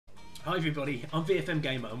Hi everybody, I'm VFM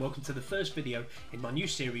Gamer and welcome to the first video in my new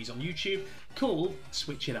series on YouTube called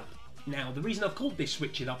Switch It Up. Now the reason I've called this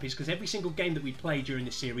Switch It Up is because every single game that we play during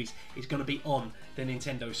this series is going to be on the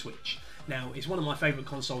Nintendo Switch. Now it's one of my favourite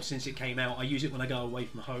consoles since it came out. I use it when I go away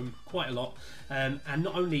from home quite a lot, and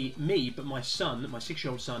not only me but my son, my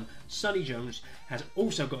 6-year-old son Sonny Jones, has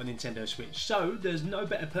also got a Nintendo Switch. So there's no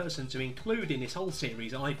better person to include in this whole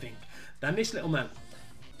series, I think, than this little man.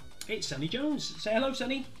 It's Sonny Jones. Say hello,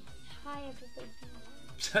 Sonny. Hi everybody.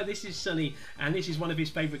 So this is Sonny, and this is one of his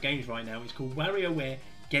favourite games right now. It's called WarioWare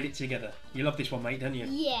Get It Together. You love this one, mate, don't you?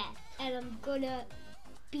 Yeah, and I'm gonna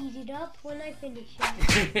beat it up when I finish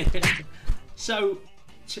it. So,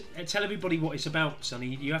 tell everybody what it's about, Sonny.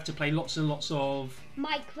 You have to play lots and lots of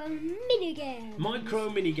micro minigames. Micro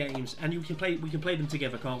minigames, and we can play them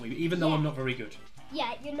together, can't we? Even though I'm not very good.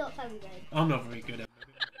 Yeah, you're not very good. I'm not very good at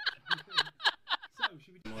So,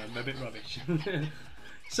 should we... I'm a bit rubbish.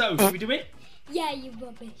 So, should we do it? Yeah, you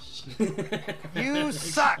rubbish. You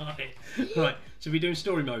suck! Right, so we're doing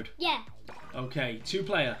story mode. Yeah. Okay,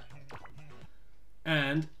 2-player.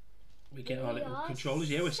 And we get our little controllers.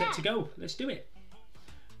 Yeah, we're set to go. Let's do it.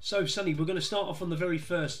 So, Sonny, we're going to start off on the very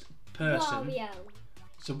first person. Wario.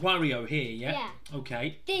 So, Wario here, yeah? Yeah.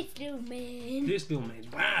 Okay. This little man. This little man's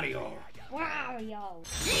Wario. Wario.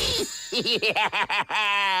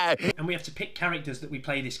 And we have to pick characters that we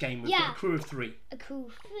play this game with. Yeah. We've got a crew of 3. A cool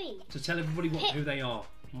 3. So tell everybody who they are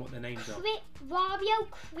and what their names are. Wario,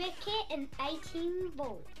 Cricket, and 18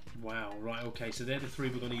 Volt. Wow, right, okay. So they're the 3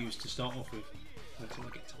 we're going to use to start off with. That's what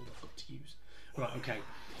I get told I've got to use. Right, okay.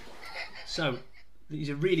 So, these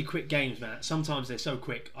are really quick games, man. Sometimes they're so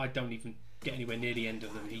quick, I don't even get anywhere near the end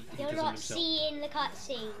of them. He You're does them not himself. seeing the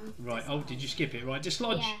cutscene. Right, oh, did you skip it? Right,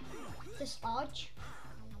 dislodge. Yeah. Dislodge.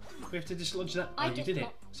 We have to dislodge that. I Oh, you did it.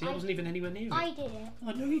 See, I wasn't even anywhere near it. I did it.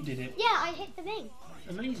 I know you did it. Yeah, I hit the thing.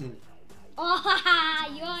 Amazing. Oh,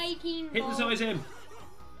 haha, you're 18 Volt. Hypnotise him.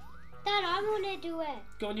 Dad, I want to do it.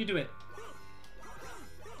 Go on, you do it.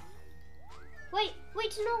 Wait,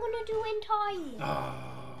 it's not going to do in time.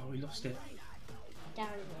 Oh, we lost it. Darn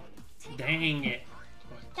it. Dang it.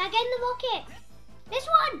 Dad, get in the rocket. This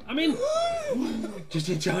one. I'm in. Just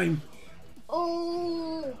in time.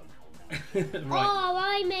 Oh. Right. Oh,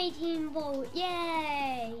 I'm 18 Volt.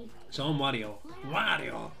 Yay. So I'm Wario.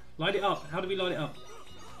 Wario. Light it up. How do we light it up?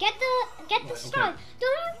 Get the start. okay.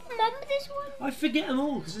 Don't you remember this one? I forget them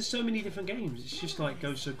all because there's so many different games. It's just like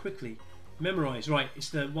goes so quickly. Memorise. Right. It's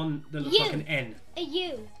the one that looks like an N. A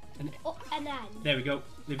U. An An N. There we go.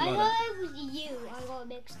 Leave it I like thought that. it was a U. I got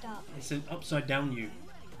mixed up. It's an upside down U.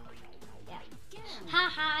 Yeah.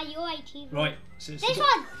 Haha, you're 18 Volt. Right. So it's This the-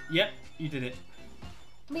 one. Yep. You did it.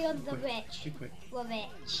 We are the Quick. rich. Too quick. We're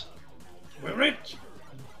rich. We're rich.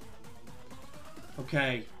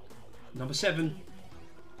 Okay. Number 7.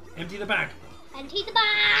 Empty the bag. Empty the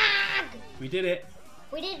bag. We did it.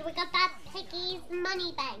 We did. We got that piggy's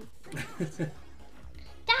money bank.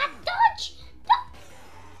 Dad, dodge!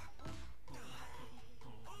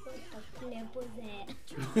 What the flip was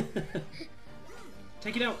it?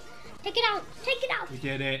 Take it out. Take it out! Take it out! We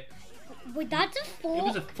did it. Wait, that's a fork. It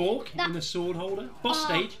was a fork That- in a sword holder. Boss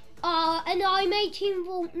stage. And I'm 18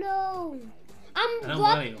 Volt. No. And I'm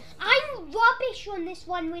Wario. I'm rubbish on this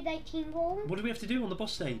one with 18 Volt. What do we have to do on the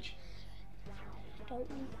boss stage? Don't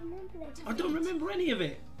remember this. I don't remember any of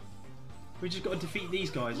it. We just got to defeat these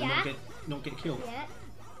guys Yeah. and not get killed. Yeah.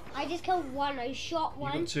 I just killed one. I shot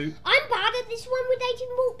one. You got 2. I'm bad at this one with 18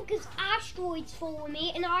 Volt because asteroids follow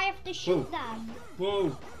me and I have to shoot Whoa. them.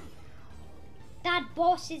 Whoa. That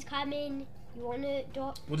boss is coming. You wanna do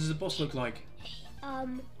What does the boss look like?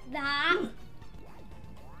 that?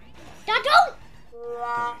 Dad, don't!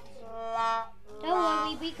 Don't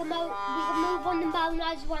worry, we can move on the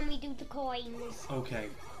bonus when we do the coins. Okay.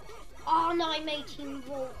 Oh no, I'm 18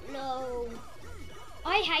 Volt, no.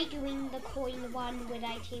 I hate doing the coin one with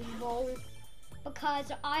 18 Volt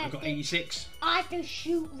because I I've got 86. have to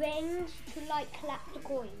shoot rings to like collect the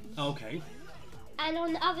coins. Okay. And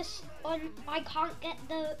on the other I can't get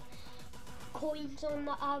the coins on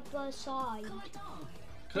the other side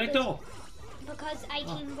Collect all. because 18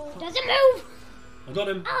 Oh. Volt doesn't move. I got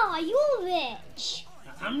him. Oh, you're rich.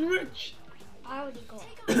 I'm rich. I already got.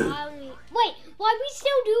 Wait, why are we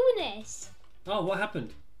still doing this? Oh, what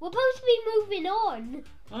happened? We're supposed to be moving on.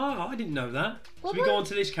 Oh, I didn't know that. So What we go was- on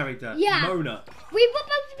to this character. Yeah. Mona. We were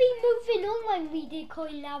supposed to be moving on when we did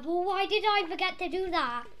coin level. Why did I forget to do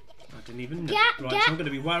that? I didn't even know. Get- Right, get- so I'm going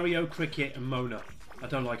to be Wario, Cricket, and Mona. I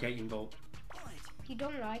don't like 18 Volt. You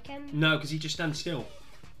don't like him? No, because he just stands still.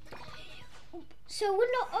 So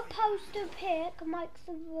we're not opposed to pick Mike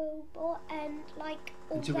the Robot and like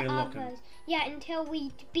all Until the we unlock 'em. others. Yeah, until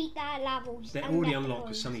we beat their levels. They're and already get the unlocked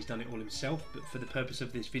because coins. Sonny's done it all himself, but for the purpose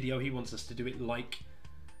of this video, he wants us to do it like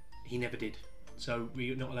he never did. So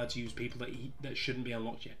we're not allowed to use people that shouldn't be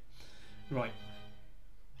unlocked yet. Right.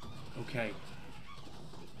 Okay.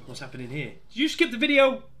 What's happening here? Did you skip the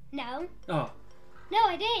video? No. Oh. No,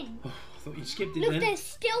 I didn't. Oh, I thought you skipped it Look, then. there's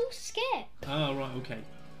still skip. Oh, right, okay.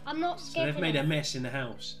 I'm not So skipping. they've made a it. mess in the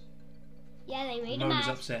house. Yeah, they made a Mona's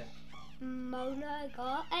mess. upset. Mona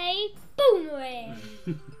got a boomerang.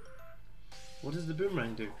 What does the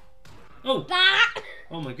boomerang do? Oh! That.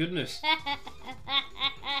 Oh my goodness.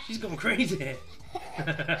 She's gone crazy.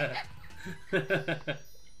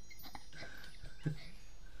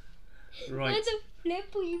 Right. Where's the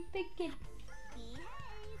flip were you thinking?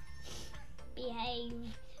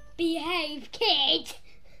 Behave. Behave, kid.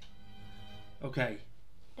 Okay.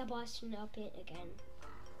 The busting up it again.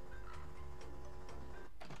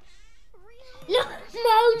 Look, She's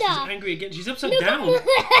Mona. angry again. She's upside Look down. at-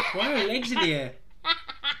 Why are her legs in the air?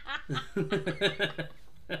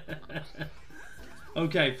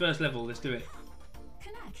 Okay, first level. Let's do it.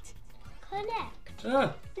 Connect.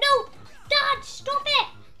 Ah, No, Dad, stop it!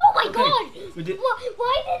 Oh my Okay, God! we did-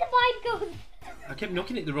 Why did the vibe go? I kept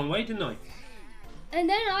knocking it the wrong way, didn't I? And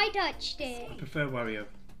then I touched I it. prefer Wario.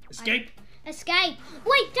 Escape. Escape.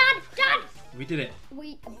 Wait, Dad! We did it.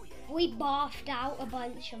 We barfed out a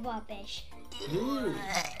bunch of rubbish. Ooh.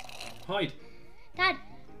 Hide. Dad,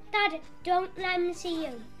 don't let me see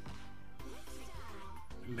you.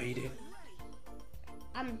 We made it.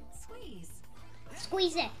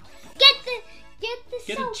 Squeeze it. Get the Get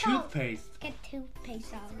a soap out. toothpaste. Get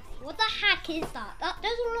toothpaste out. What the heck is that? That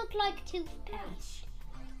doesn't look like toothpaste.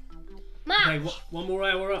 Max. Okay, one more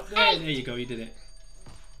hour up there. Hey. There you go. You did it.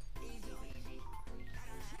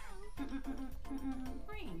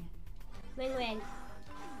 Ring.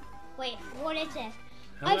 Wait, what is it?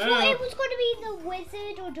 Hello. I thought it was going to be the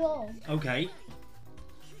wizard or dog. Okay.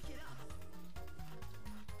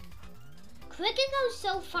 Cricket goes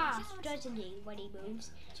so fast, doesn't he, when he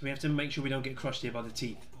moves? So we have to make sure we don't get crushed here by the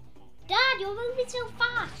teeth. Dad, you're moving so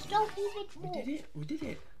fast. Don't move it We more. did it. We did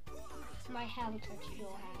it. My hand touched your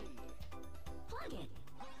hand.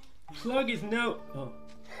 Plug is no. Oh.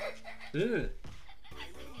 Ugh.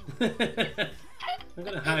 I'm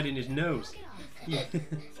gonna hide in his nose. Yeah.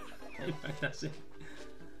 That's it.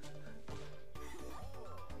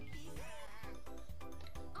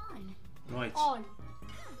 Right. On.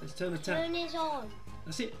 Let's turn the tap. Turn is on.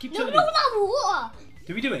 That's it. Keep No, turning. not water.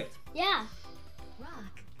 Did we do it? Yeah.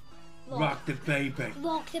 Rock the baby.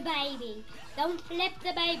 Rock the baby. Don't flip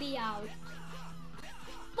the baby out.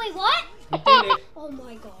 Wait, what? We did it. Oh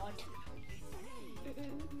my God.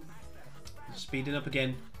 Speeding up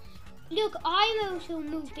again. Look, I'm also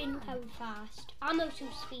moving so fast. I'm also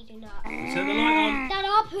speeding up. Turn the light on. That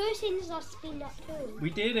our persons are speeding up too. We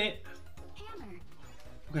did it.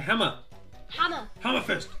 Okay, hammer. Hammer. Hammer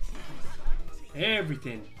first.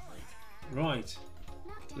 Everything. Right.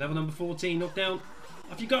 Level number 14. Knock down.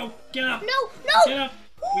 Off you go. Get up. No. Get up.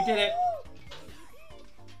 We did it.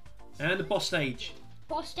 And the boss stage.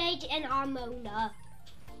 Boss stage and Armona.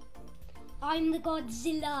 I'm the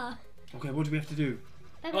Godzilla. Okay, what do we have to do?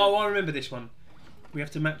 Oh, I remember this one. We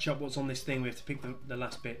have to match up what's on this thing. We have to pick the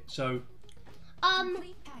last bit. So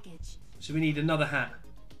we need another hat.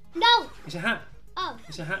 No. It's a hat. Oh,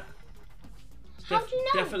 It's a hat. It's how do you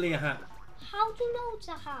know? Definitely a hat. How do you know it's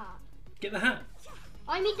a hat? Get the hat.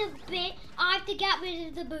 I need the bit. I have to get rid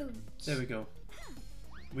of the boots. There we go.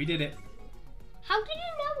 We did it. How did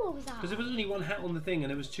you know it was that? Because there was only one hat on the thing and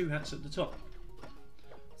there was two hats at the top.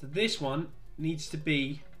 So this one needs to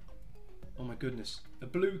be, oh my goodness, a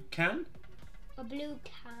blue can? A blue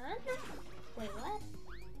can? Wait, what?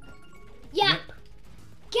 Yeah. Yep.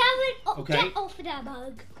 Get Okay. off of that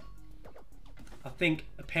bug. I think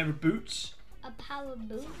a pair of boots. A pair of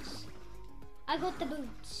boots. I got the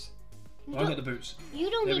boots. You Oh, I don't- got the boots. You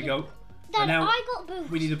don't There need we go. Dad, And now I got boots.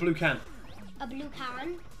 we need a blue can. a blue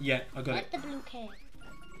can. Yeah, I got Get it. the blue can.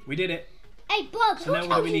 We did it. Hey, Bug, So who now what do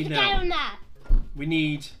told we you need to now? get on that? We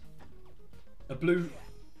need a blue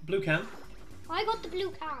can. I got the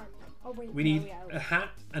blue can. Oh, wait, We need Mario. a hat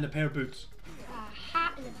and a pair of boots. A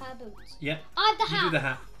hat and a pair of boots. Yeah. I have the You hat. do the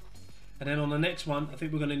hat. And then on the next one, I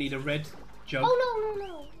think we're going to need a red jug. Oh,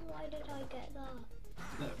 no. Why did I get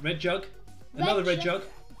that? Red jug. Another red jug.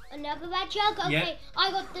 Another red jug? Okay, Yeah.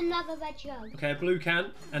 I got another red jug. Okay, a blue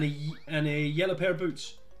can and a yellow pair of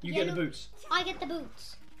boots. You get the Yellow- boots. I get the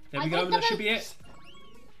boots. There I we got go. the That should be boots. it.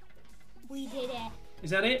 We did it. Is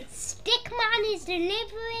that it? Stickman is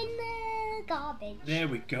delivering the garbage. There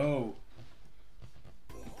we go.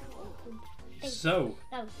 So,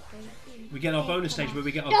 No. we get our bonus stage where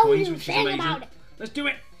we get our Don't coins, you which is think amazing. about it. Let's do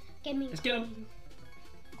it. Give me Let's get them.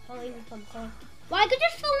 coin from coin. Well, I could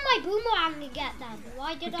just fill my boomerang and get them.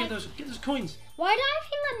 Why did Get those coins. Why do I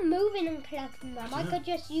think I'm moving and collecting them? I could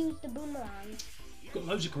just use the boomerang. We've got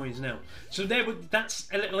loads of coins now. So that's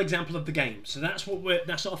a little example of the game. So that's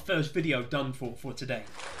that's our first video done for today.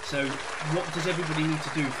 So what does everybody need to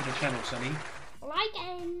do for the channel, Sonny? Like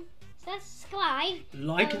and subscribe.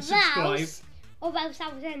 Like and subscribe. Or else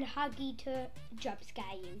I'll send Huggy to jump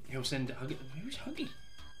scaring. He'll send Huggy. Who's Huggy?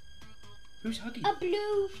 Who's Huggy? A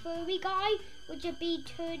blue furry guy, which would be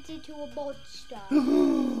turned into a monster.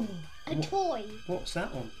 A toy. What's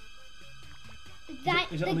that on? That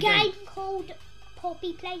Is that the on the game game? called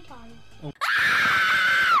Poppy Playtime. Oh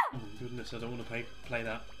my goodness, I don't want to play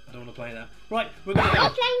that. I don't want to play that. Right, we're going I'm to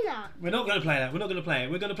not playing that. We're not going to play that. We're not going to play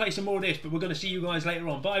it. We're going to play some more of this, but we're going to see you guys later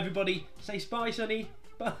on. Bye, everybody. Say bye, Sonny.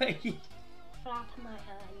 Bye. Flap my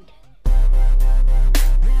hand.